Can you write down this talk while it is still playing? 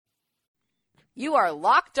You are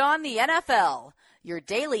Locked On the NFL, your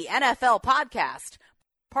daily NFL podcast,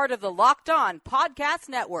 part of the Locked On Podcast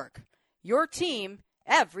Network, your team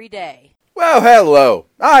every day. Well, hello.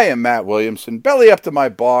 I am Matt Williamson, belly up to my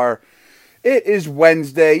bar. It is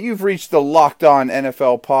Wednesday. You've reached the Locked On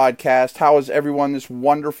NFL podcast. How is everyone this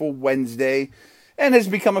wonderful Wednesday? And has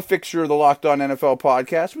become a fixture of the Locked On NFL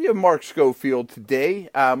podcast. We have Mark Schofield today.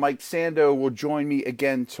 Mike Sando will join me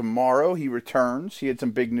again tomorrow. He returns. He had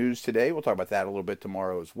some big news today. We'll talk about that a little bit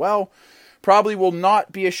tomorrow as well. Probably will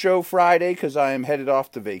not be a show Friday because I am headed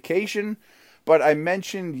off to vacation. But I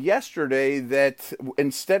mentioned yesterday that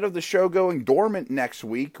instead of the show going dormant next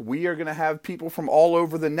week, we are going to have people from all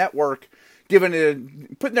over the network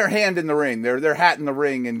putting their hand in the ring, their hat in the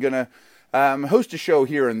ring, and going to host a show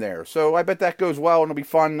here and there. So I bet that goes well, and it'll be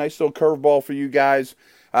fun. Nice little curveball for you guys.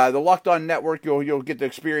 The Locked On Network, you'll get to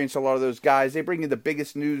experience a lot of those guys. They bring you the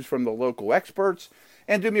biggest news from the local experts.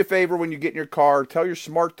 And do me a favor, when you get in your car, tell your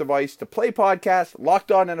smart device to play podcast,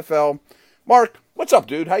 Locked On NFL. Mark, what's up,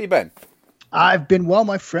 dude? How you been? I've been well,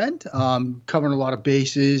 my friend. Covering a lot of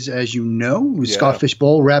bases, as you know, with Scott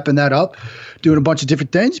Fishbowl, wrapping that up, doing a bunch of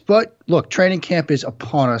different things. But look, training camp is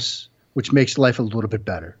upon us, which makes life a little bit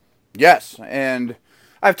better. Yes, and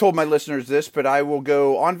I've told my listeners this, but I will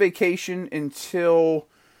go on vacation until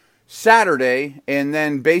Saturday, and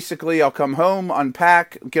then basically I'll come home,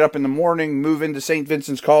 unpack, get up in the morning, move into St.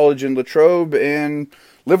 Vincent's College in Latrobe, and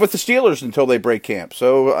live with the Steelers until they break camp.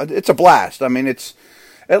 So it's a blast. I mean, it's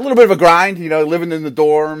a little bit of a grind, living in the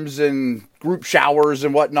dorms and group showers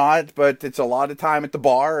and whatnot, but it's a lot of time at the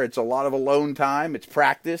bar. It's a lot of alone time. It's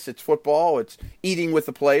practice. It's football. It's eating with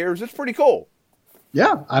the players. It's pretty cool.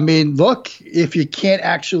 Yeah. I mean, look, if you can't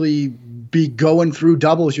actually be going through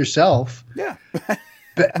doubles yourself,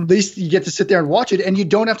 but at least you get to sit there and watch it, and you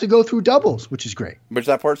don't have to go through doubles, which is great. Which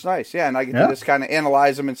that part's nice. Yeah, and I get to just kind of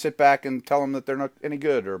analyze them and sit back and tell them that they're not any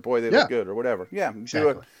good, or boy, they look good, or whatever. Yeah,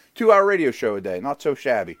 exactly. Do a 2-hour radio show a day. Not so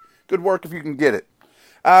shabby. Good work if you can get it.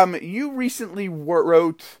 You recently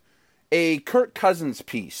wrote a Kirk Cousins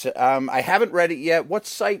piece. I haven't read it yet. What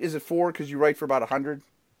site is it for? Because you write for about 100.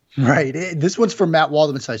 Right. This one's for Matt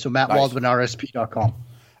Waldman's site, so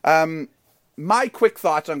mattwaldmanrsp.com. My quick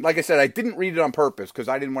thoughts on, like I said, I didn't read it on purpose because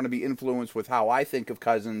I didn't want to be influenced with how I think of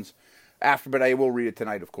Cousins but I will read it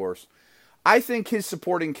tonight, of course. I think his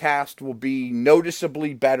supporting cast will be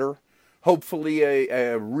noticeably better. Hopefully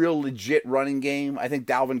a real legit running game. I think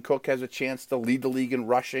Dalvin Cook has a chance to lead the league in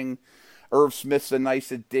rushing. Irv Smith's a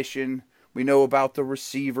nice addition. We know about the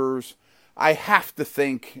receivers. I have to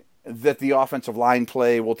think that the offensive line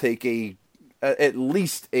play will take at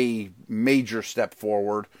least a major step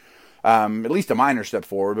forward. At least a minor step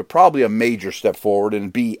forward, but probably a major step forward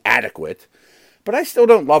and be adequate. But I still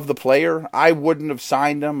don't love the player. I wouldn't have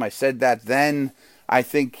signed him. I said that then. I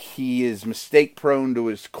think he is mistake-prone to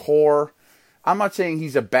his core. I'm not saying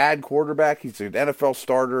he's a bad quarterback. He's an NFL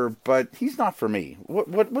starter, but he's not for me.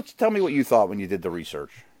 Tell me what you thought when you did the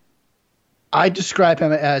research. I describe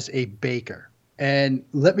him as a baker. And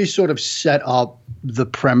let me sort of set up the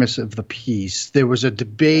premise of the piece. There was a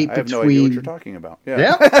debate between... I have no idea what you're talking about.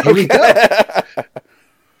 Yeah, here we go.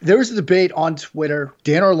 There was a debate on Twitter.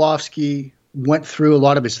 Dan Orlovsky went through a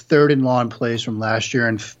lot of his third-and-long plays from last year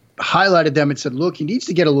and highlighted them and said, look, he needs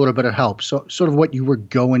to get a little bit of help. So sort of what you were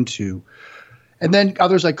going to. And then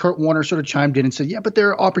others like Kurt Warner sort of chimed in and said, yeah, but there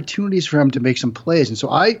are opportunities for him to make some plays. And so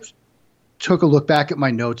I took a look back at my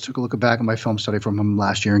notes, took a look back at my film study from him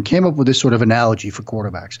last year and came up with this sort of analogy for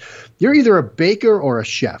quarterbacks. You're either a baker or a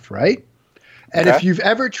chef, right? And if you've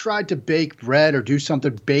ever tried to bake bread or do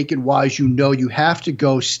something bacon-wise, you have to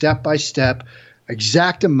go step by step,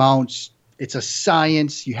 exact amounts. It's a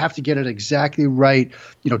science. You have to get it exactly right.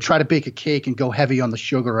 Try to bake a cake and go heavy on the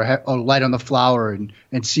sugar or light on the flour and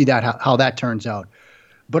see how that turns out.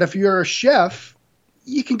 But if you're a chef,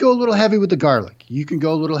 you can go a little heavy with the garlic. You can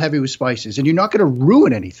go a little heavy with spices, and you're not going to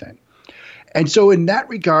ruin anything. And so in that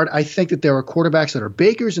regard, I think that there are quarterbacks that are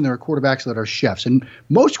bakers and there are quarterbacks that are chefs. And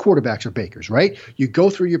most quarterbacks are bakers, right? You go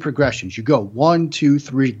through your progressions. You go 1, 2,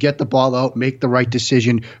 3, get the ball out, make the right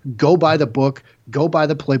decision, go by the book, go by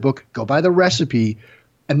the playbook, go by the recipe,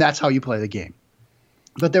 and that's how you play the game.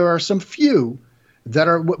 But there are some few that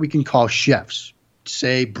are what we can call chefs.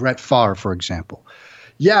 Say Brett Favre, for example.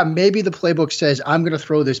 Yeah, maybe the playbook says I'm going to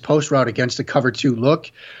throw this post route against the cover 2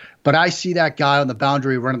 look, but I see that guy on the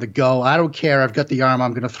boundary running the go. I don't care. I've got the arm.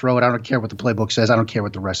 I'm going to throw it. I don't care what the playbook says. I don't care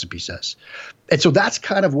what the recipe says. And so that's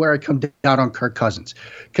kind of where I come down on Kirk Cousins,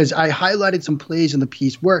 because I highlighted some plays in the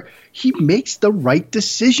piece where he makes the right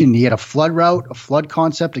decision. He had a flood route, a flood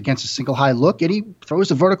concept against a single high look, and he throws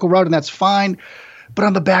the vertical route, and that's fine. But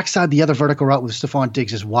on the backside, the other vertical route with Stephon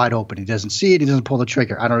Diggs is wide open. He doesn't see it. He doesn't pull the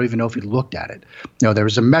trigger. I don't even know if he looked at it. There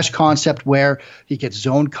was a mesh concept where he gets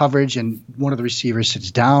zone coverage and one of the receivers sits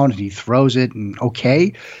down and he throws it and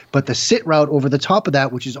okay. But the sit route over the top of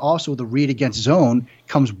that, which is also the read against zone,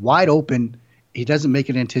 comes wide open. He doesn't make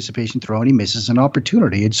an anticipation throw and he misses an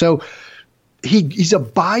opportunity. And so he's a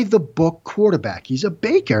by-the-book quarterback. He's a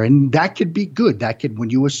Baker, and that could be good. That could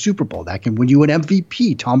win you a Super Bowl. That can win you an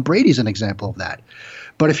MVP. Tom Brady's an example of that.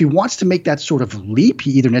 But if he wants to make that sort of leap,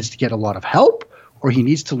 he either needs to get a lot of help or he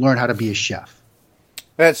needs to learn how to be a chef.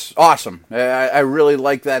 That's awesome. I really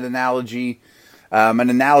like that analogy. An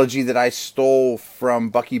analogy that I stole from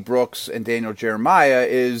Bucky Brooks and Daniel Jeremiah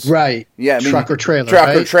is right. Yeah, truck or trailer.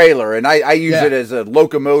 Truck or trailer, and I use it as a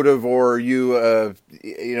locomotive or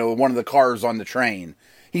one of the cars on the train.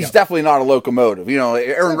 He's definitely not a locomotive.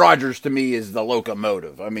 Aaron Rodgers to me is the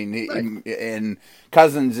locomotive. I mean, and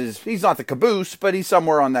Cousins he's not the caboose, but he's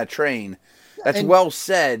somewhere on that train. That's well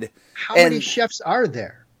said. How many chefs are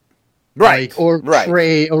there? Right. Or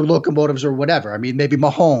locomotives or whatever. I mean, maybe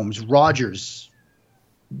Mahomes, Rodgers.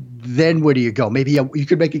 Then where do you go? Maybe you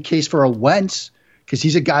could make a case for a Wentz because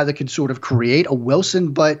he's a guy that can sort of create a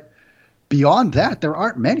Wilson, but beyond that, there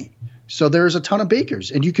aren't many. So there's a ton of Bakers,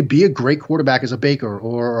 and you could be a great quarterback as a Baker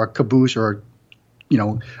or a caboose or,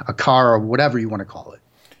 a car or whatever you want to call it.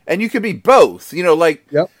 And you could be both,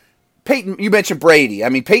 Peyton, you mentioned Brady. I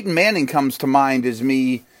mean, Peyton Manning comes to mind as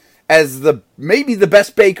maybe the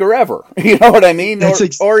best Baker ever. You know what I mean?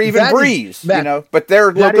 Or even Breeze, but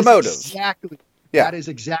they're locomotives. That is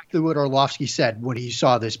exactly what Orlovsky said when he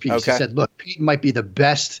saw this piece. Okay. He said, look, Peyton might be the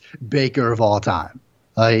best Baker of all time.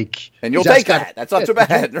 And you'll take that. That's not too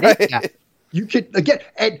bad, right? You could, again,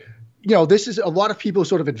 and, this is a lot of people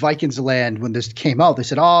sort of in Vikings land when this came out. They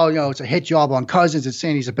said, it's a hit job on Cousins. It's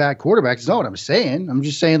saying he's a bad quarterback. That's not what I'm saying. I'm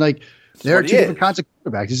just saying, there are two different kinds of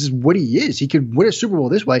quarterbacks. This is what he is. He could win a Super Bowl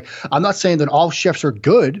this way. I'm not saying that all chefs are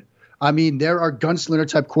good. I mean, there are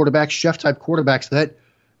gunslinger-type quarterbacks, chef-type quarterbacks that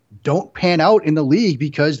don't pan out in the league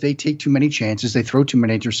because they take too many chances. They throw too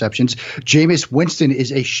many interceptions. Jameis Winston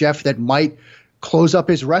is a chef that might close up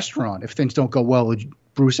his restaurant if things don't go well with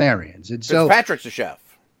Bruce Arians. And so Fitzpatrick's a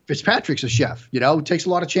chef. He takes a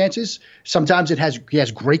lot of chances. Sometimes he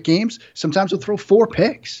has great games. Sometimes he'll throw 4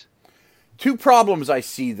 picks. Two problems I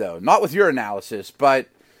see, though, not with your analysis, but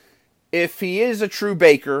if he is a true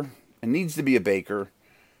Baker and needs to be a Baker,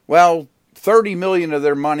 well, $30 million of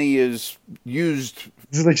their money is used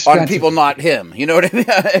on people, not him. You know what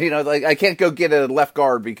I mean? I can't go get a left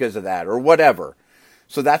guard because of that or whatever.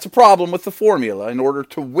 So that's a problem with the formula in order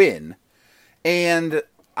to win. And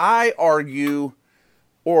I argue,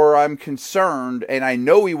 or I'm concerned, and I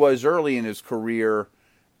know he was early in his career,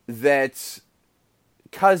 that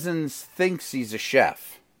Cousins thinks he's a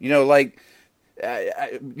chef. You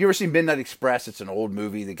ever seen Midnight Express? It's an old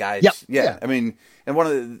movie. The guy's I mean, and one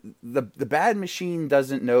of the bad machine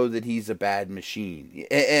doesn't know that he's a bad machine,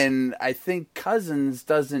 and I think Cousins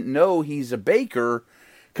doesn't know he's a Baker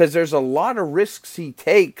because there's a lot of risks he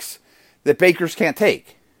takes that Bakers can't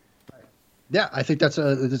take. Yeah, I think that's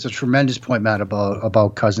a tremendous point, Matt,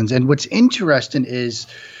 about Cousins. And what's interesting is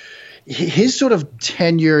his sort of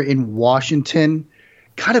tenure in Washington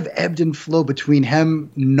kind of ebbed and flowed between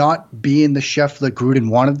him not being the chef that Gruden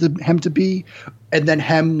wanted him to be, and then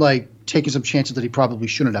him taking some chances that he probably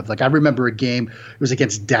shouldn't have. I remember a game, it was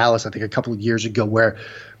against Dallas, I think a couple of years ago, where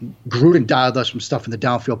Gruden dialed us some stuff in the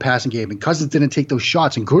downfield passing game, and Cousins didn't take those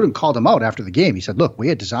shots, and Gruden called him out after the game. He said, look, we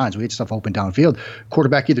had designs, we had stuff open downfield.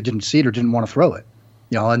 Quarterback either didn't see it or didn't want to throw it.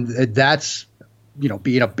 And that's,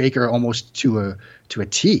 being a Baker almost to a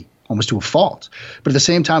T. Almost to a fault. But at the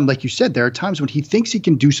same time, like you said, there are times when he thinks he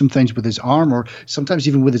can do some things with his arm or sometimes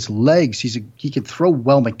even with his legs. He can throw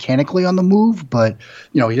well mechanically on the move, but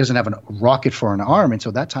he doesn't have a rocket for an arm. And so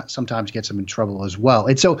that sometimes gets him in trouble as well.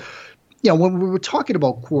 And so, when we were talking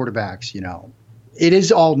about quarterbacks, it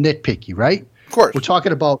is all nitpicky, right? Of course. We're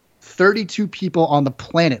talking about 32 people on the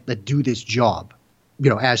planet that do this job.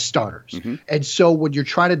 As starters. Mm-hmm. And so when you're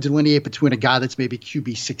trying to delineate between a guy that's maybe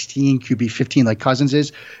QB 16, QB 15 like Cousins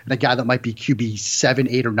is, and a guy that might be QB 7,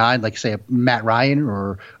 8, or 9, like say a Matt Ryan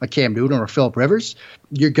or a Cam Newton or a Phillip Rivers,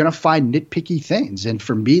 you're going to find nitpicky things. And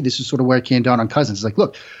for me, this is sort of where it came down on Cousins.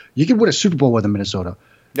 Look, you can win a Super Bowl with him, Minnesota.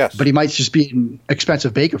 Yes. But he might just be an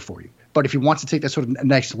expensive Baker for you. But if he wants to take that sort of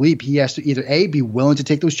next leap, he has to either A, be willing to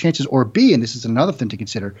take those chances, or B, and this is another thing to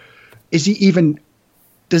consider, does he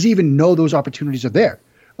even know those opportunities are there?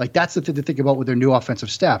 That's the thing to think about with their new offensive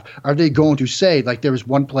staff. Are they going to say, there was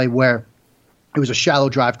one play where it was a shallow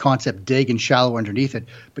drive concept, dig and shallow underneath it,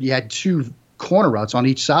 but you had 2 corner routes on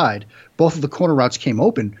each side. Both of the corner routes came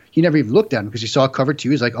open. He never even looked at them because he saw cover 2.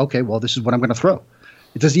 He's like, okay, well, this is what I'm going to throw.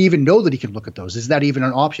 Does he even know that he can look at those? Is that even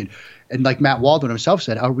an option? And like Matt Waldman himself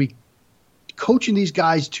said, are we coaching these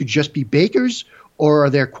guys to just be bakers, or are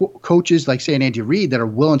there coaches like, say, Andy Reid that are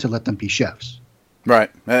willing to let them be chefs?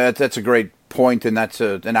 Right. That's a great point, and that's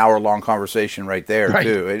an hour-long conversation right there,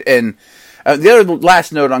 too. And the other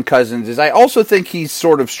last note on Cousins is I also think he's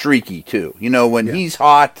sort of streaky, too. You know, when he's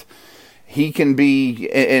hot, he can be,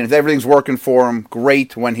 and if everything's working for him,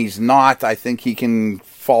 great. When he's not, I think he can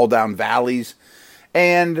fall down valleys.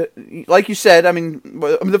 And like you said, I mean,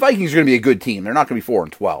 the Vikings are going to be a good team. They're not going to be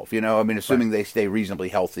 4-12, you know, I mean, assuming they stay reasonably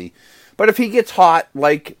healthy. But if he gets hot,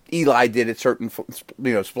 like Eli did at certain,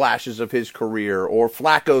 splashes of his career, or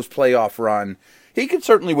Flacco's playoff run, he could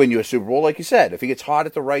certainly win you a Super Bowl, like you said, if he gets hot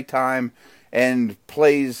at the right time and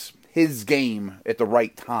plays his game at the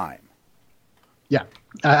right time. Yeah,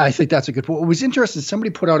 I think that's a good point. It was interesting. Somebody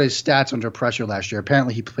put out his stats under pressure last year.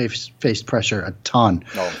 Apparently, he faced pressure a ton.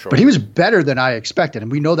 Oh, sure. But he was better than I expected.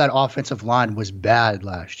 And we know that offensive line was bad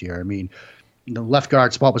last year. I mean, the left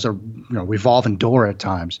guard spot was a revolving door at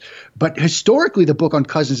times. But historically, the book on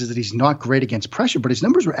Cousins is that he's not great against pressure, but his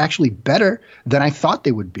numbers were actually better than I thought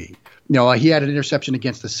they would be. He had an interception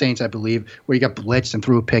against the Saints, I believe, where he got blitzed and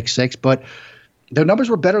threw a pick 6. But the numbers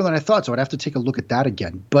were better than I thought, so I'd have to take a look at that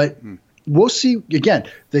again. But we'll see. Again,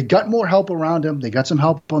 they got more help around him. They got some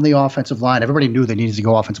help on the offensive line. Everybody knew they needed to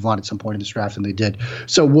go offensive line at some point in this draft, and they did.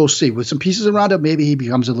 So we'll see. With some pieces around him, maybe he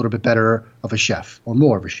becomes a little bit better of a chef, or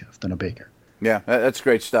more of a chef than a baker. Yeah, that's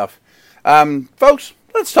great stuff. Folks,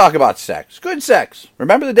 let's talk about sex. Good sex.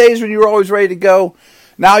 Remember the days when you were always ready to go?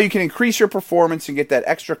 Now you can increase your performance and get that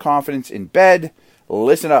extra confidence in bed.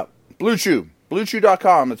 Listen up. Blue Chew.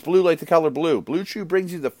 BlueChew.com. It's blue like the color blue. Blue Chew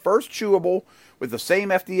brings you the first chewable with the same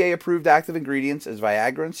FDA-approved active ingredients as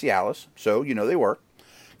Viagra and Cialis, so you know they work.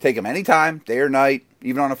 Take them anytime, day or night,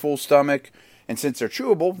 even on a full stomach. And since they're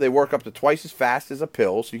chewable, they work up to twice as fast as a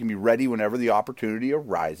pill, so you can be ready whenever the opportunity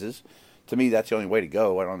arises. To me, that's the only way to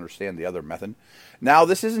go. I don't understand the other method. Now,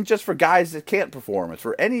 this isn't just for guys that can't perform. It's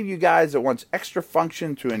for any of you guys that wants extra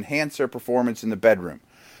function to enhance their performance in the bedroom.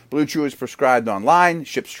 Blue Chew is prescribed online,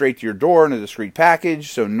 shipped straight to your door in a discreet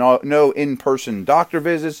package, so no in-person doctor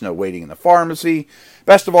visits, no waiting in the pharmacy.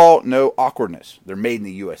 Best of all, no awkwardness. They're made in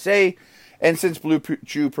the USA, and since Blue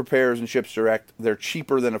Chew prepares and ships direct, they're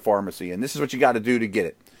cheaper than a pharmacy, and this is what you got to do to get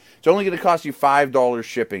it. It's only going to cost you $5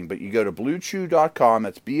 shipping, but you go to BlueChew.com,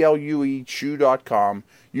 that's BLUE Chew.com,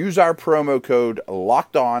 use our promo code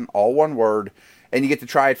LOCKEDON, all one word, and you get to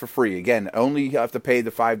try it for free. Again, only you have to pay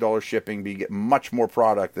the $5 shipping, but you get much more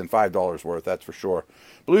product than $5 worth, that's for sure.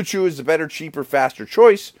 Blue Chew is the better, cheaper, faster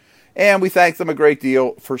choice, and we thank them a great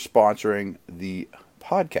deal for sponsoring the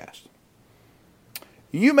podcast.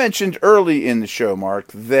 You mentioned early in the show,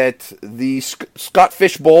 Mark, that the Scott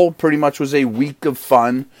Fish Bowl pretty much was a week of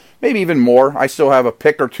fun, maybe even more. I still have a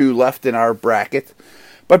pick or two left in our bracket,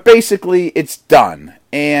 but basically it's done.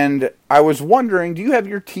 And I was wondering, do you have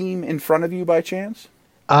your team in front of you by chance?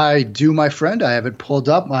 I do, my friend. I have it pulled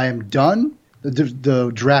up. I am done.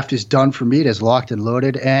 The draft is done for me. It is locked and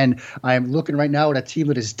loaded, and I am looking right now at a team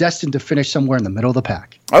that is destined to finish somewhere in the middle of the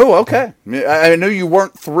pack. Oh, okay. I knew you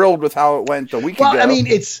weren't thrilled with how it went a week ago. Well, I mean,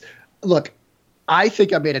 look, I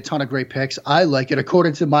think I made a ton of great picks. I like it.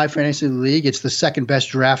 According to my fantasy league, it's the second best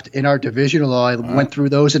draft in our division. Although I went through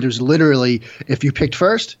those, and it was literally, if you picked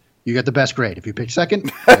first, you got the best grade. If you pick second,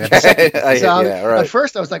 you got the second. So right. At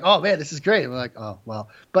first, I was like, oh, man, this is great. I'm like, oh, well.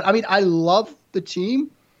 But, I mean, I love the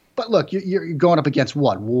team. But, look, you're going up against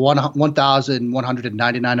what?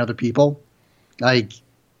 1,199 other people? Like,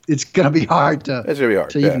 it's going to be hard to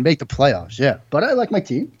even make the playoffs. Yeah. But I like my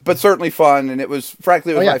team. But certainly fun. And it was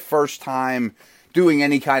my first time doing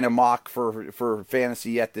any kind of mock for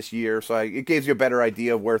fantasy yet this year. So it gives you a better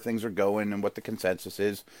idea of where things are going and what the consensus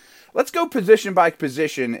is. Let's go position by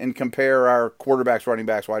position and compare our quarterbacks, running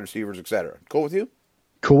backs, wide receivers, etc. Cool with you?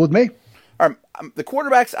 Cool with me. The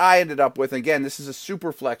quarterbacks I ended up with, again, this is a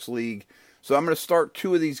super flex league, so I'm going to start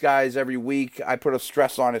two of these guys every week. I put a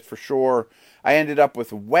stress on it for sure. I ended up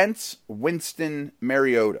with Wentz, Winston,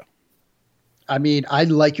 Mariota. I mean, I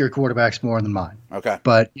like your quarterbacks more than mine. Okay.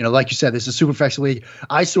 But, like you said, this is a super flex league.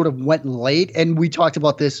 I sort of went late, and we talked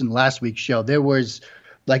about this in last week's show. There was,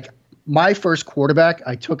 my first quarterback,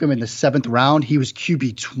 I took him in the 7th round. He was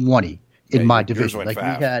QB 20 in my division. We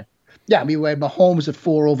had Mahomes at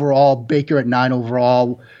 4 overall, Baker at 9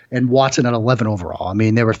 overall, and Watson at 11 overall. I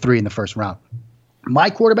mean, there were 3 in the first round. My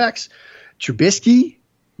quarterbacks, Trubisky,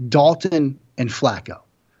 Dalton, and Flacco.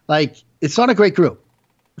 It's not a great group.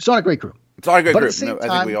 At the same time,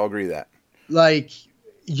 I think we all agree that.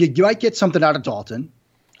 you might get something out of Dalton.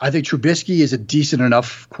 I think Trubisky is a decent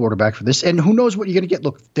enough quarterback for this. And who knows what you're going to get.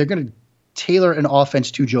 Look, they're going to tailor an offense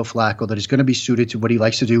to Joe Flacco that is going to be suited to what he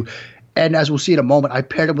likes to do. And as we'll see in a moment, I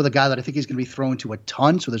paired him with a guy that I think he's going to be thrown to a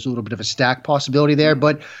ton. So there's a little bit of a stack possibility there.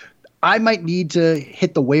 But I might need to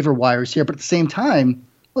hit the waiver wires here. But at the same time,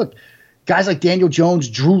 look, guys like Daniel Jones,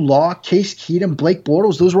 Drew Lock, Case Keenum, Blake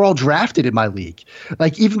Bortles, those were all drafted in my league.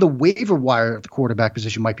 Like even the waiver wire at the quarterback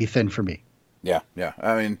position might be thin for me. Yeah.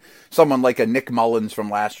 I mean, someone like a Nick Mullins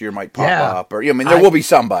from last year might pop up. Or there will be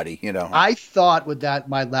somebody, I thought with that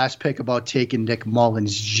my last pick about taking Nick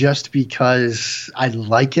Mullins just because I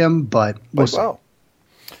like him, but well.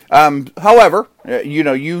 However,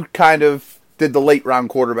 you kind of did the late round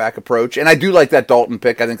quarterback approach, and I do like that Dalton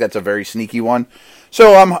pick. I think that's a very sneaky one.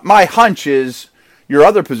 So my hunch is your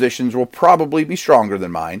other positions will probably be stronger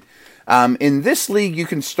than mine. In this league, you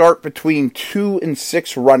can start between 2 and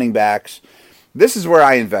 6 running backs. This is where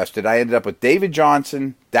I invested. I ended up with David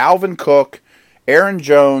Johnson, Dalvin Cook, Aaron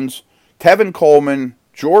Jones, Tevin Coleman,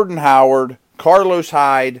 Jordan Howard, Carlos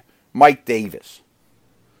Hyde, Mike Davis.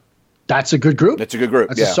 That's a good group. That's a good group.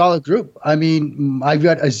 That's a solid group. I mean, I've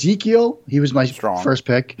got Ezekiel. He was my first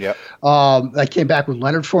pick. Yep. I came back with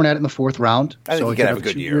Leonard Fournette in the 4th round. I think he could have a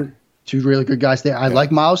good year. Two really good guys there. I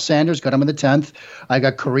like Miles Sanders, got him in the 10th. I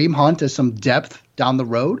got Kareem Hunt as some depth down the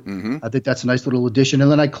road. Mm-hmm. I think that's a nice little addition.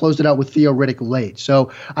 And then I closed it out with Theo Riddick late.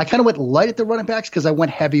 So I kind of went light at the running backs because I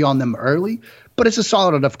went heavy on them early. But it's a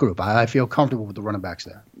solid enough group. I feel comfortable with the running backs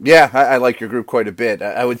there. Yeah, I like your group quite a bit.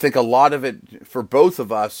 I would think a lot of it for both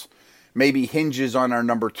of us maybe hinges on our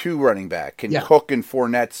number 2 running back. Can Cook and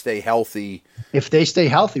Fournette stay healthy? If they stay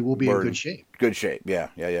healthy, we'll be in good shape. Good shape, yeah.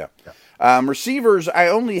 Receivers, I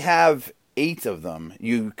only have 8 of them.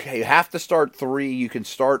 You have to start 3. You can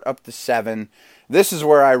start up to 7. This is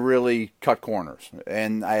where I really cut corners.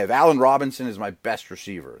 And I have Allen Robinson as my best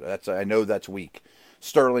receiver. I know that's weak.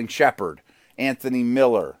 Sterling Shepard, Anthony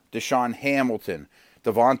Miller, Deshaun Hamilton,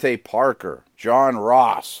 Devontae Parker, John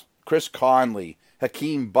Ross, Chris Conley,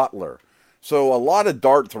 Hakeem Butler. So a lot of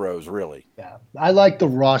dart throws, really. Yeah, I like the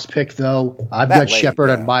Ross pick, though. I've got Shepard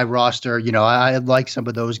on my roster. I like some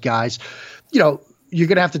of those guys. You're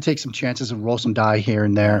going to have to take some chances and roll some die here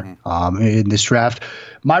and there in this draft.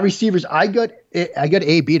 My receivers, I got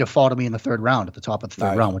AB to fall to me in the 3rd round at the top of the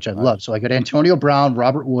 3rd round, which I love. So I got Antonio Brown,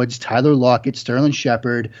 Robert Woods, Tyler Lockett, Sterling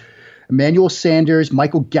Shepard, Emmanuel Sanders,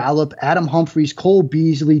 Michael Gallup, Adam Humphries, Cole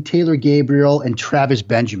Beasley, Taylor Gabriel, and Travis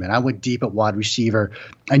Benjamin. I went deep at wide receiver.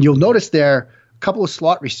 And you'll notice there a couple of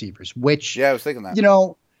slot receivers, which, I was thinking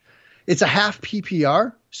that. It's a half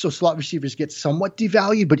PPR, so slot receivers get somewhat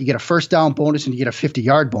devalued, but you get a first down bonus and you get a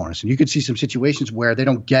 50-yard bonus. And you could see some situations where they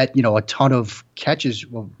don't get, a ton of catches,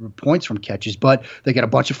 points from catches, but they get a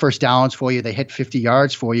bunch of first downs for you. They hit 50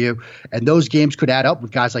 yards for you. And those games could add up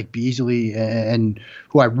with guys like Beasley and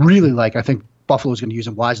who I really like. I think Buffalo's going to use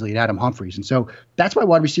him wisely, and Adam Humphries. And so that's my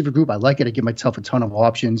wide receiver group. I like it. I give myself a ton of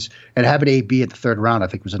options. And having AB at the 3rd round, I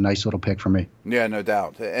think, was a nice little pick for me. Yeah, no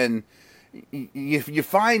doubt. And you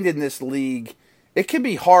find in this league, it can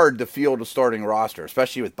be hard to field a starting roster,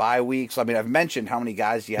 especially with bye weeks. I mean, I've mentioned how many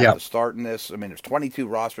guys you have to start in this. I mean, there's 22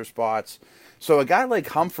 roster spots. So a guy like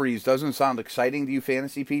Humphries doesn't sound exciting to you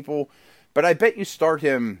fantasy people, but I bet you start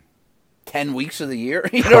him 10 weeks of the year.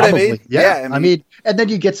 You know what I mean? Yeah. I mean, and then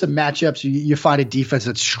you get some matchups. You find a defense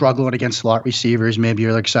that's struggling against slot receivers. Maybe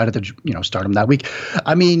you're excited to, start them that week.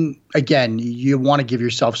 I mean, again, you want to give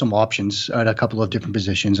yourself some options at a couple of different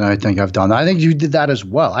positions. And I think I've done that. I think you did that as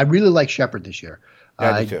well. I really like Shepard this year.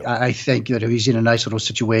 Yeah, I think that he's in a nice little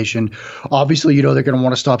situation. Obviously, they're going to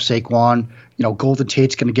want to stop Saquon. Golden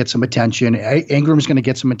Tate's going to get some attention. Ingram's going to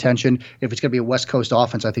get some attention. If it's going to be a West Coast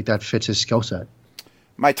offense, I think that fits his skill set.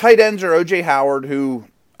 My tight ends are O.J. Howard, who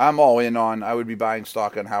I'm all in on. I would be buying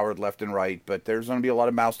stock on Howard left and right, but there's going to be a lot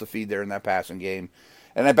of mouths to feed there in that passing game.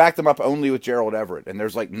 And I backed them up only with Gerald Everett, and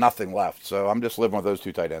there's nothing left. So I'm just living with those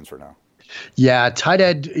 2 tight ends for now. Yeah, tight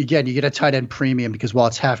end, again, you get a tight end premium because while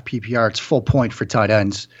it's half PPR, it's full point for tight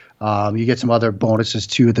ends. You get some other bonuses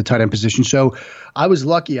too at the tight end position. So I was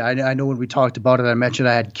lucky. I know when we talked about it, I mentioned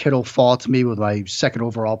I had Kittle fall to me with my 2nd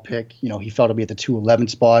overall pick. He fell to me at the 211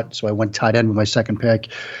 spot, so I went tight end with my 2nd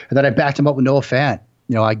pick. And then I backed him up with Noah Fant.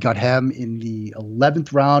 I got him in the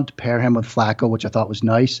 11th round to pair him with Flacco, which I thought was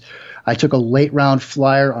nice. I took a late round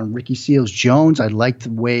flyer on Ricky Seals-Jones. I liked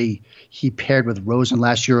the way he paired with Rosen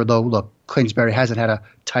last year, although, look, Kingsbury hasn't had a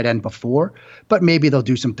tight end before, but maybe they'll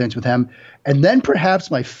do some things with him. And then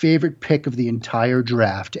perhaps my favorite pick of the entire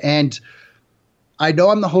draft. And I know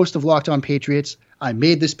I'm the host of Locked On Patriots. I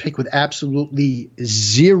made this pick with absolutely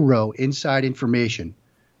zero inside information.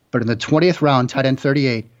 But in the 20th round, tight end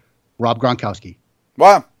 38, Rob Gronkowski.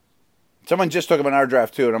 Wow. Someone just took him in our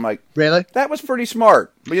draft too, and I'm like, really? That was pretty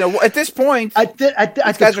smart. But, at this point, at the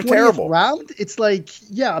guys are terrible. Round, it's like,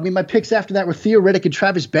 yeah. I mean, my picks after that were Theo Riddick and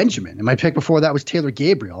Travis Benjamin, and my pick before that was Taylor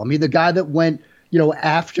Gabriel. I mean, the guy that went,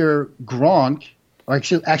 after Gronk, or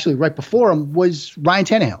actually right before him, was Ryan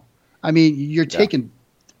Tannehill. I mean, you're taking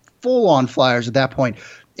full-on flyers at that point.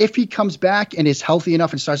 If he comes back and is healthy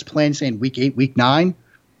enough and starts playing, say, in week 8, week 9,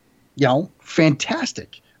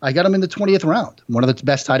 fantastic. I got him in the 20th round, one of the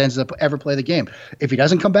best tight ends to ever play the game. If he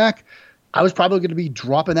doesn't come back, I was probably going to be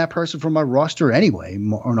dropping that person from my roster anyway,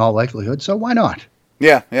 in all likelihood, so why not?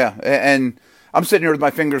 Yeah. And I'm sitting here with my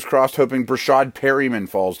fingers crossed hoping Brashad Perryman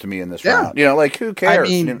falls to me in this round. Who cares?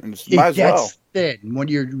 I mean, might as well. Thin. When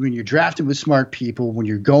you're drafting with smart people, when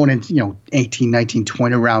you're going in, 18, 19,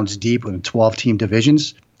 20 rounds deep with 12-team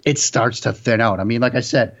divisions, it starts to thin out. I mean, like I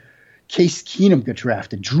said, Case Keenum got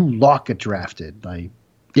drafted, Drew Lock got drafted.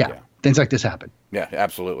 Things like this happen. Yeah,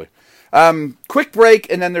 absolutely. Quick break,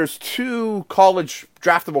 and then there's 2 college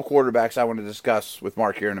draftable quarterbacks I want to discuss with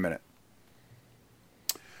Mark here in a minute.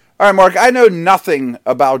 All right, Mark, I know nothing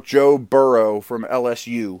about Joe Burrow from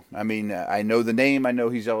LSU. I mean, I know the name. I know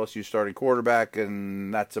he's LSU starting quarterback,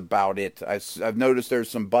 and that's about it. I've noticed there's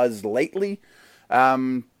some buzz lately.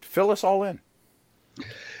 Fill us all in.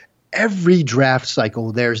 Every draft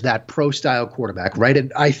cycle, there's that pro-style quarterback, right?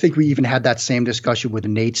 And I think we even had that same discussion with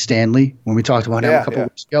Nate Stanley when we talked about him a couple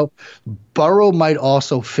weeks ago. Burrow might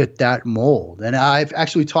also fit that mold. And I've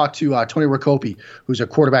actually talked to Tony Rakopi, who's a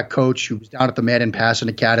quarterback coach who was down at the Madden Passing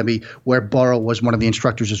Academy, where Burrow was one of the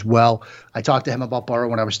instructors as well. I talked to him about Burrow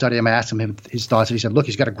when I was studying him. I asked him his thoughts, and he said, look,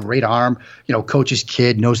 he's got a great arm, coach's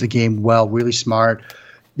kid, knows the game well, really smart.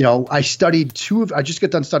 I studied I just got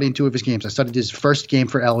done studying 2 of his games. I studied his first game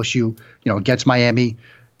for LSU, against Miami,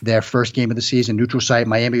 their first game of the season, neutral site.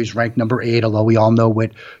 Miami was ranked number 8, although we all know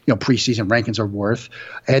what, preseason rankings are worth.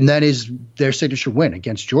 And then their signature win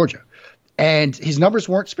against Georgia. And his numbers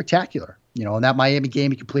weren't spectacular. In that Miami game,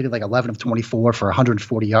 he completed like 11 of 24 for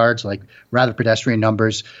 140 yards, like rather pedestrian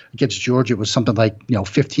numbers. Against Georgia, it was something like,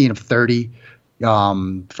 15 of 30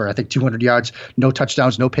 for, I think, 200 yards. No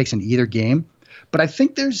touchdowns, no picks in either game. But I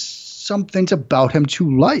think there's some things about him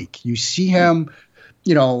to like. You see him,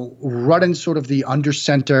 running sort of the under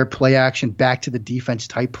center play action back to the defense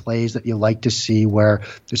type plays that you like to see, where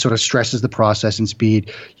it sort of stresses the process and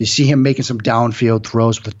speed. You see him making some downfield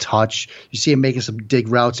throws with touch. You see him making some dig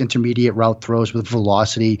routes, intermediate route throws with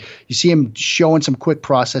velocity. You see him showing some quick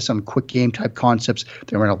process on quick game type concepts.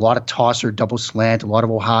 They run a lot of tosser, double slant, a lot of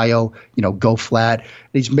Ohio, go flat. And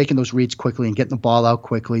he's making those reads quickly and getting the ball out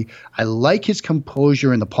quickly. I like his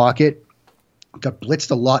composure in the pocket. Got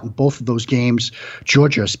blitzed a lot in both of those games.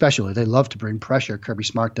 Georgia especially, they love to bring pressure. Kirby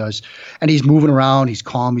Smart does. And he's moving around. He's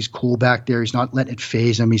calm. He's cool back there. He's not letting it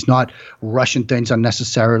phase him. He's not rushing things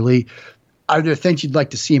unnecessarily. Are there things you'd like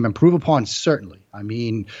to see him improve upon? Certainly. I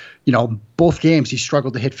mean, both games he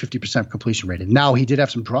struggled to hit 50% completion rate. And now he did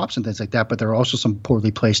have some drops and things like that, but there are also some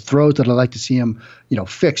poorly placed throws that I'd like to see him,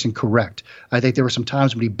 fix and correct. I think there were some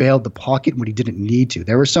times when he bailed the pocket when he didn't need to.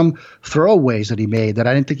 There were some throwaways that he made that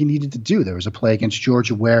I didn't think he needed to do. There was a play against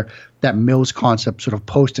Georgia where that Mills concept, sort of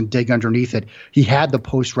post and dig underneath it, he had the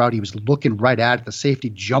post route. He was looking right at it. The safety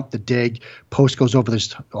jumped the dig. Post goes over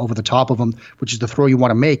the top of him, which is the throw you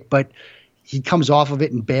want to make. But he comes off of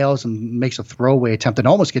it and bails and makes a throwaway attempt and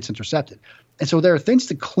almost gets intercepted. And so there are things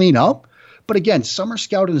to clean up. But again, summer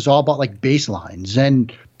scouting is all about like baselines.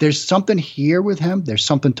 And there's something here with him. There's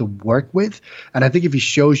something to work with. And I think if he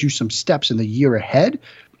shows you some steps in the year ahead,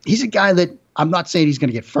 he's a guy that I'm not saying he's going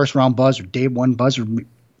to get first round buzz or day 1 buzz or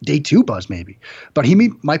day 2 buzz maybe. But he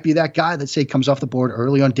might be that guy that, say, comes off the board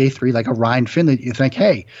early on day 3, like a Ryan Finley. You think,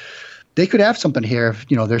 hey, they could have something here if,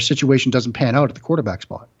 their situation doesn't pan out at the quarterback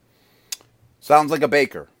spot. Sounds like a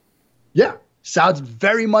baker. Yeah. Sounds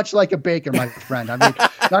very much like a baker, my friend. I mean,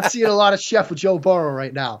 not seeing a lot of chef with Joe Burrow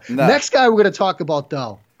right now. No. Next guy we're going to talk about,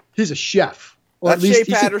 though, he's a chef. Or that's at least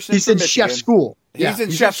Shea Patterson. He's in chef school. He's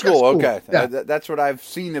in chef school. Okay. Yeah. That's what I've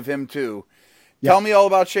seen of him, too. Yeah. Tell me all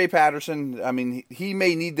about Shea Patterson. I mean, he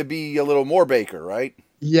may need to be a little more baker, right?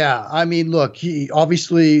 Yeah. I mean, look, he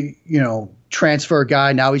obviously, transfer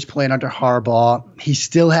guy. Now he's playing under Harbaugh. He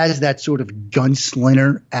still has that sort of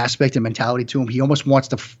gunslinger aspect and mentality to him. He almost wants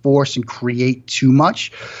to force and create too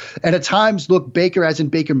much. And at times, look, Baker, as in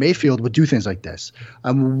Baker Mayfield, would do things like this.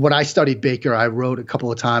 When I studied Baker, I wrote a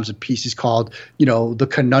couple of times a piece called, the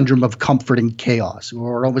conundrum of comfort and chaos,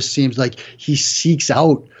 or it almost seems like he seeks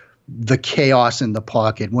out the chaos in the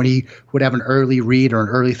pocket. When he would have an early read or an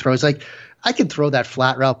early throw, it's like, I can throw that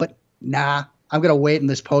flat route, but nah, I'm going to wait in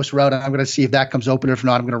this post route, and I'm going to see if that comes open. If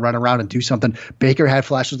not, I'm going to run around and do something. Baker had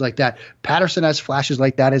flashes like that. Patterson has flashes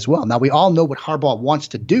like that as well. Now, we all know what Harbaugh wants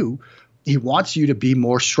to do. He wants you to be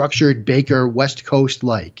more structured, Baker, West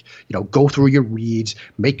Coast-like. Go through your reads,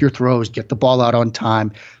 make your throws, get the ball out on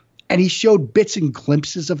time. And he showed bits and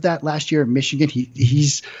glimpses of that last year at Michigan.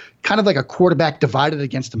 He's kind of like a quarterback divided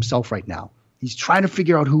against himself right now. He's trying to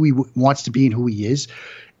figure out who he wants to be and who he is.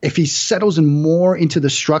 If he settles in more into the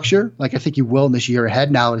structure, like I think he will in this year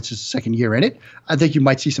ahead, now that it's his second year in it, I think you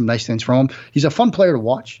might see some nice things from him. He's a fun player to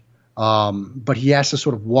watch, but he has to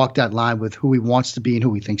sort of walk that line with who he wants to be and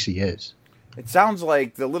who he thinks he is. It sounds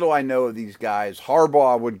like, the little I know of these guys,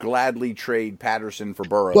 Harbaugh would gladly trade Patterson for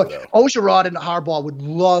Burrow. Look, though. Orgeron and Harbaugh would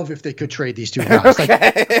love if they could trade these two guys.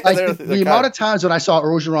 Okay. The amount of times when I saw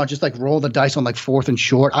Orgeron just roll the dice on 4th and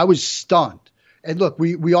short, I was stunned. And look,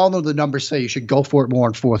 we all know the numbers say you should go for it more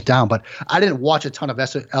on 4th down, but I didn't watch a ton of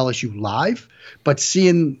LSU live. But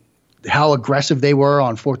seeing how aggressive they were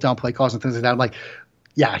on 4th down play calls and things like that, I'm like,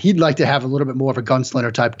 yeah, he'd like to have a little bit more of a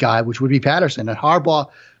gunslinger type guy, which would be Patterson. And Harbaugh,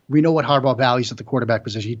 we know what Harbaugh values at the quarterback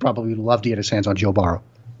position. He'd probably love to get his hands on Joe Burrow.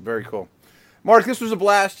 Very cool. Mark, this was a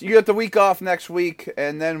blast. You get the week off next week,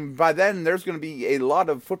 and then by then there's going to be a lot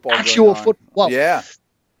of football Actual going on. football. Yeah.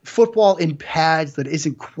 Football in pads that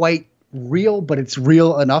isn't quite real, but it's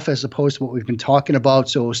real enough as opposed to what we've been talking about,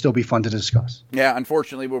 so it'll still be fun to discuss. Yeah,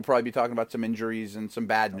 unfortunately, we'll probably be talking about some injuries and some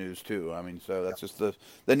bad news, too. I mean, so that's just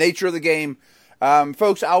the nature of the game.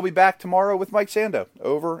 Folks, I'll be back tomorrow with Mike Sando.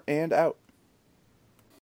 Over and out.